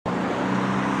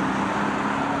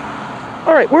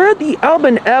All right, we're at the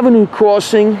Albin Avenue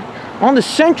crossing on the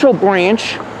Central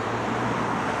Branch.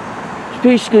 It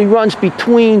basically runs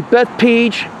between Beth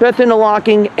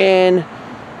Interlocking, and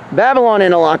Babylon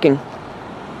Interlocking.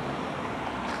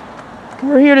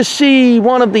 We're here to see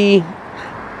one of the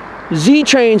Z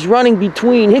trains running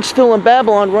between Hicksville and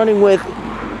Babylon, running with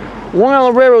Long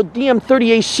Island Railroad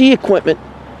DM30AC equipment.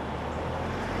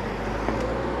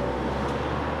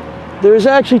 There's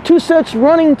actually two sets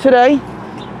running today,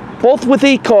 both with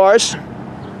 8 cars.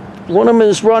 One of them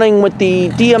is running with the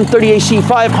DM30AC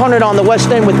 500 on the west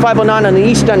end with 509 on the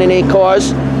east end and 8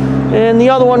 cars. And the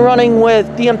other one running with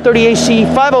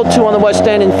DM30AC 502 on the west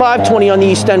end and 520 on the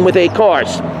east end with 8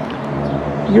 cars.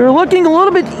 You're looking a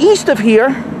little bit east of here.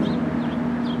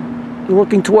 You're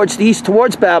looking towards the east,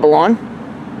 towards Babylon.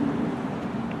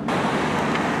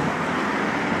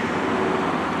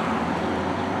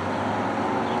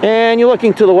 And you're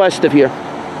looking to the west of here,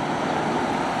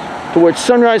 towards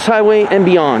Sunrise Highway and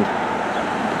beyond.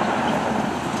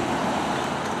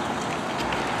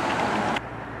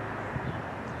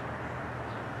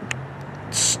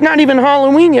 It's not even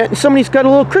Halloween yet, and somebody's got a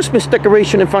little Christmas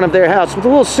decoration in front of their house with a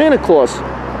little Santa Claus.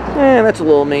 That's a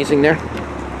little amazing there.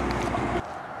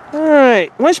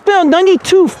 Alright, westbound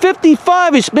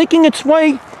 9255 is making its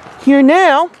way here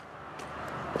now.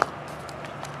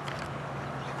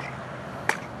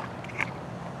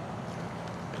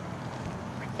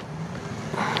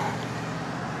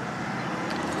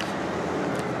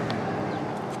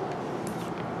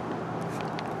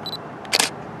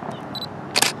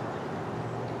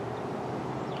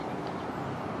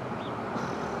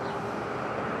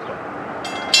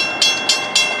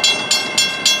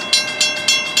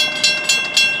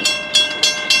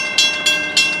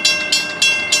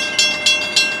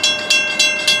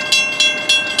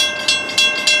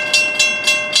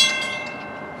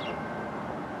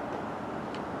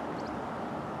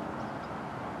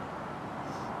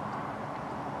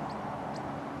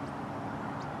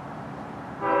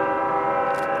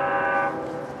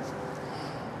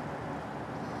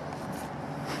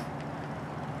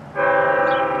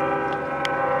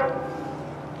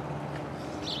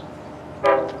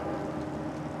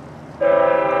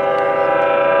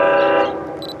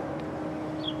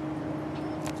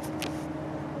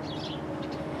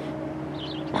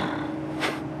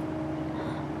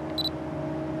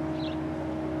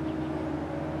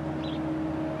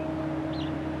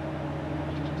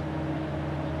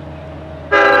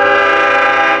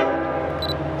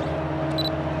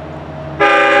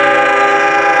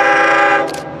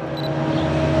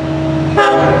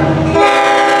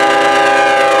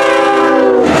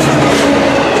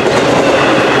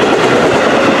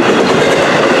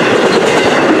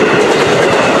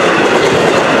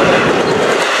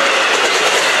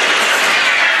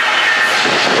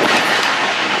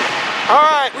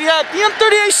 We had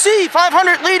DM30AC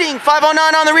 500 leading,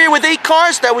 509 on the rear with 8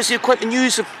 cars. That was the equipment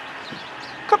used a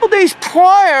couple days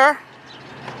prior.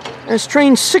 That's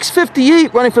train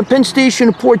 658 running from Penn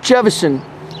Station to Port Jefferson.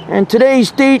 And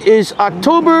today's date is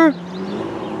October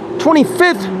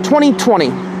 25th,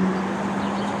 2020.